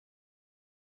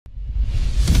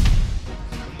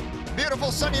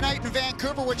beautiful Sunday night in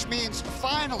Vancouver, which means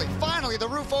finally, the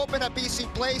roof open at BC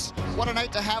Place. What a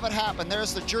night to have it happen.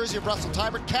 There's the jersey of Russell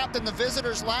Teibert, captained the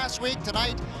visitors last week.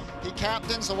 Tonight, he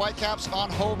captains the Whitecaps on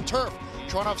home turf.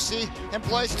 Toronto FC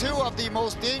employs two of the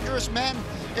most dangerous men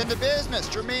in the business.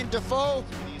 Jermaine Defoe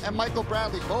and Michael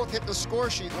Bradley both hit the score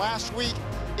sheet last week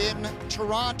in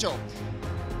Toronto.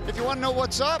 If you want to know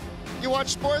what's up, you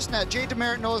watch Sportsnet. Jay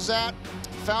Demerit knows that.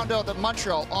 Found out that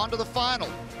Montreal on to the final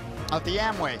of the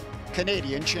Amway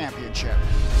Canadian Championship.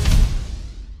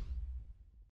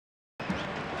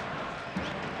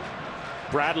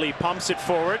 Bradley pumps it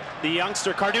forward. The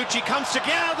youngster Carducci comes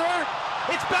together.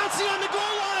 It's bouncing on the goal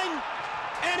line,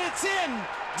 and it's in.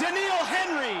 Daniil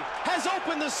Henry has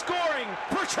opened the scoring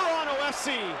for Toronto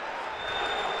FC.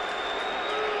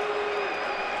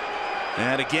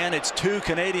 And again, it's two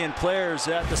Canadian players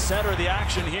at the center of the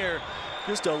action here.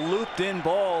 Just a looped-in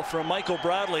ball from Michael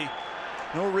Bradley.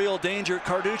 No real danger.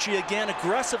 Carducci again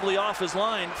aggressively off his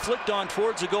line, flicked on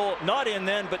towards the goal. Not in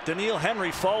then, but Daniil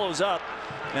Henry follows up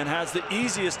and has the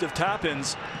easiest of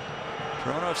tap-ins.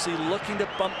 Toronto FC looking to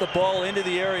bump the ball into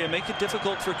the area, make it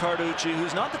difficult for Carducci,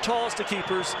 who's not the tallest of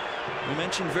keepers. We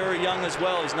mentioned very young as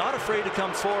well. He's not afraid to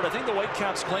come forward. I think the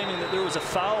Whitecaps claiming that there was a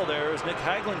foul there as Nick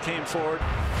Hagelin came forward.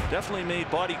 Definitely made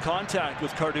body contact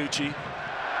with Carducci.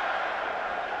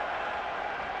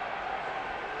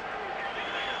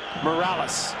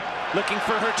 Morales looking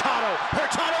for Hurtado.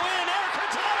 Hurtado in. Eric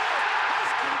Hurtado.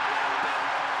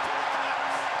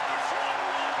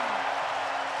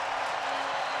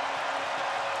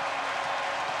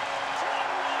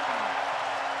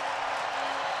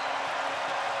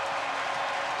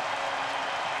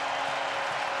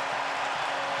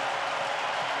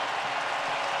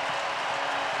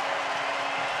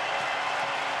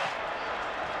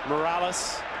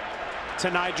 Morales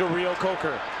to Nigel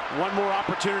Rio-Coker. One more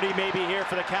opportunity maybe here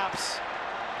for the Caps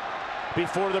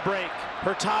before the break.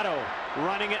 Hurtado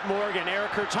running at Morgan.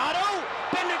 Eric Hurtado,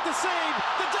 Bendick the save,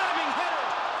 the diving header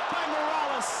by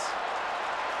Morales.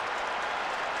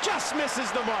 Just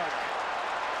misses the mark.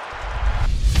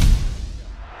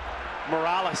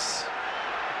 Morales.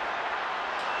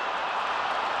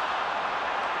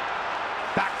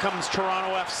 Back comes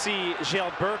Toronto FC,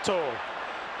 Gilberto.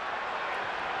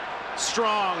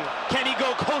 Strong. Can he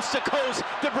go coast to coast?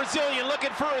 The Brazilian looking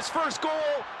for his first goal.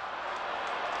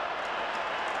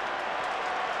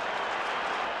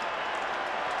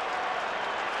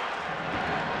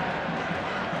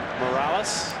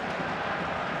 Morales.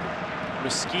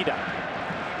 Mosqueda.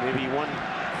 Maybe one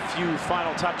few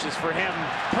final touches for him.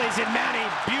 Plays it Manny.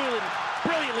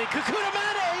 Brilliantly. Kakuna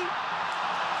Manny.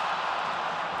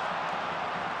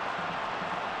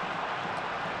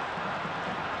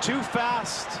 Too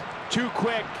fast. Too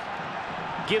quick,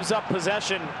 gives up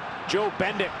possession. Joe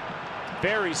Bendick,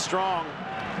 very strong.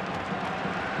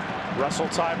 Russell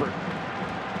Teibert,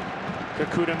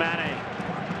 Kakuta Mane.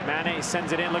 Mane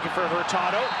sends it in, looking for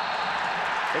Hurtado.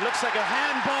 It looks like a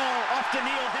handball off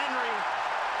Daniil Henry.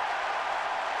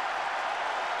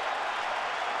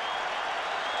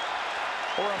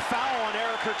 Or a foul on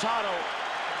Eric Hurtado.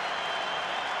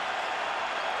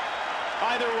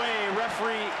 Either way,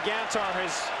 referee Gantar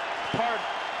has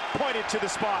pointed to the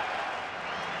spot.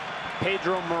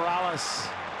 Pedro Morales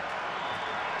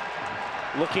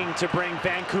looking to bring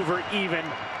Vancouver even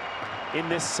in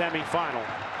this semifinal.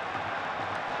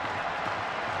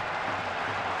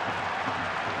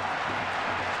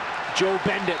 Joe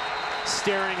Bendick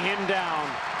staring him down.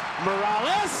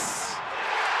 Morales!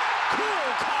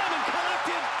 Cool, calm, and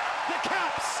collected. The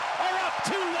Caps are up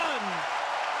 2-1.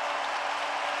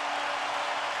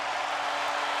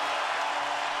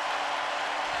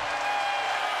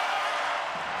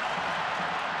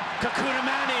 Kakuna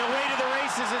Mane away to the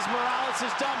races as Morales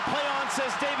is done. Play on,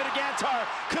 says David Gantar.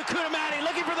 Kakuna Mane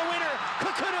looking for the winner.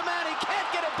 Kakuna Mane can't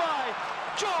get it by.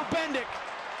 Joe Bendick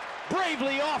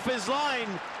bravely off his line.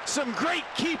 Some great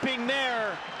keeping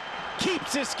there.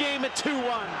 Keeps this game at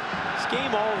 2-1. This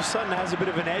game all of a sudden has a bit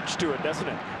of an edge to it, doesn't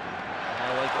it?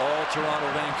 Like all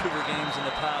Toronto-Vancouver games in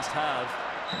the past have.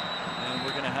 And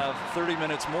we're going to have 30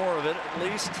 minutes more of it at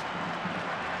least.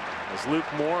 As Luke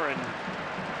Moore and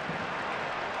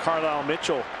Carlisle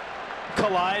Mitchell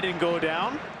collide and go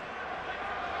down.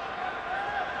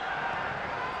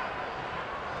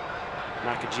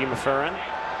 Nakajima Ferrin.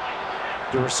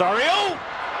 De Rosario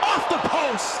off the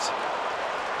post.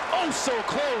 Oh, so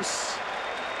close.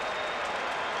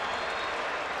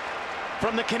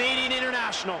 From the Canadian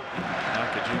international.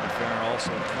 Nakajima Ferrin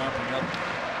also cramping up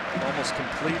almost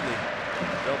completely.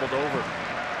 Doubled over.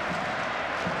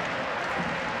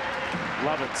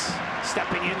 Lovitz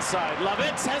stepping inside.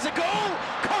 Lovitz has a goal.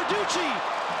 Carducci.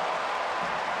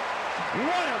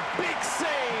 What a big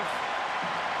save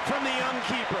from the young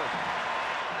keeper.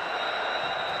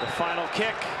 The final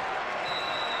kick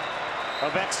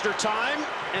of extra time,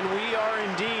 and we are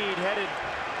indeed headed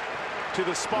to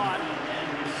the spot.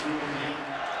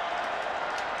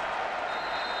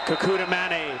 Kakuta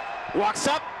Mane walks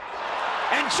up,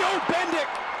 and Joe Bendik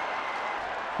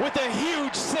with a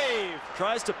huge save.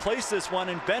 Tries to place this one,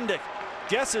 and Bendik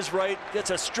guesses right,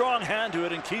 gets a strong hand to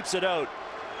it, and keeps it out.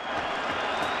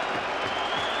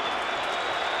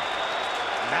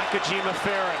 Nakajima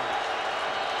Farron,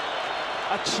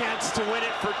 a chance to win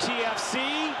it for TFC,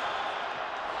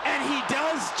 and he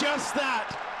does just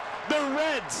that. The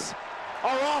Reds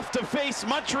are off to face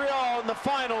Montreal in the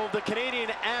final of the Canadian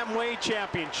Amway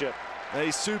Championship.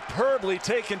 A superbly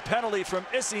taken penalty from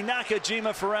Issy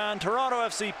Nakajima Farran. Toronto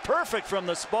FC perfect from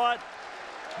the spot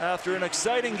after an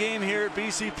exciting game here at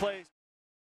BC Place.